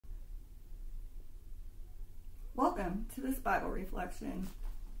on to this Bible reflection.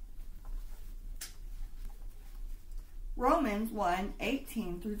 Romans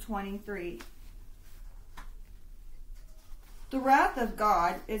 1:18 through 23. The wrath of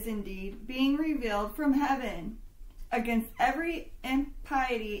God is indeed being revealed from heaven against every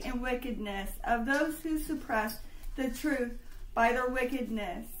impiety and wickedness of those who suppress the truth by their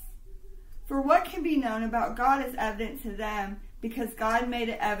wickedness. For what can be known about God is evident to them, because God made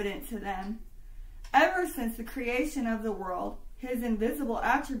it evident to them. Ever since the creation of the world, his invisible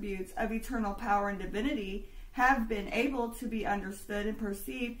attributes of eternal power and divinity have been able to be understood and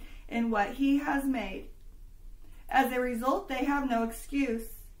perceived in what he has made. As a result, they have no excuse.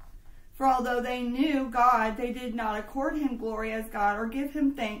 For although they knew God, they did not accord him glory as God or give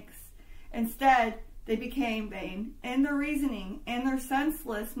him thanks. Instead, they became vain in their reasoning, and their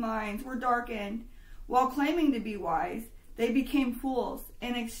senseless minds were darkened. While claiming to be wise, they became fools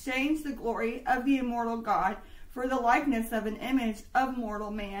and exchanged the glory of the immortal God for the likeness of an image of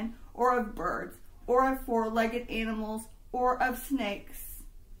mortal man, or of birds, or of four-legged animals, or of snakes.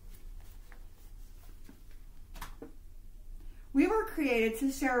 We were created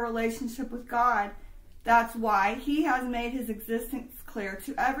to share a relationship with God. That's why he has made his existence clear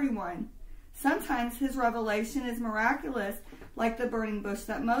to everyone. Sometimes his revelation is miraculous, like the burning bush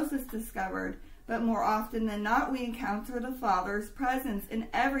that Moses discovered, but more often than not, we encounter the Father's presence in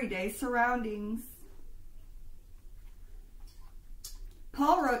everyday surroundings.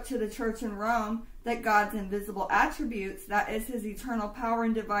 Paul wrote to the church in Rome that God's invisible attributes, that is, his eternal power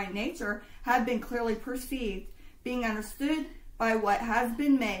and divine nature, have been clearly perceived, being understood by what has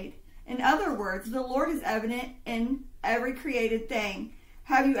been made. In other words, the Lord is evident in every created thing.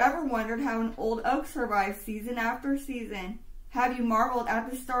 Have you ever wondered how an old oak survives season after season? Have you marveled at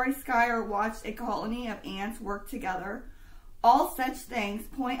the starry sky or watched a colony of ants work together? All such things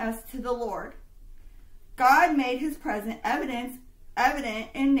point us to the Lord. God made his presence evident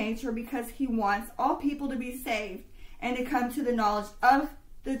in nature because he wants all people to be saved and to come to the knowledge of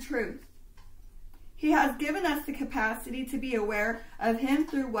the truth. He has given us the capacity to be aware of him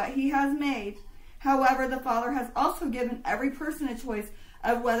through what he has made. However, the Father has also given every person a choice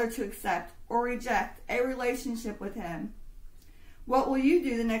of whether to accept or reject a relationship with him. What will you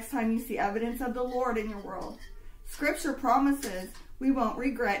do the next time you see evidence of the Lord in your world? Scripture promises we won't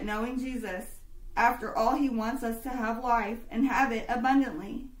regret knowing Jesus. After all, he wants us to have life and have it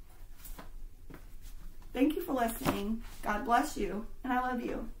abundantly. Thank you for listening. God bless you, and I love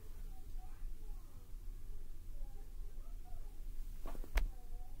you.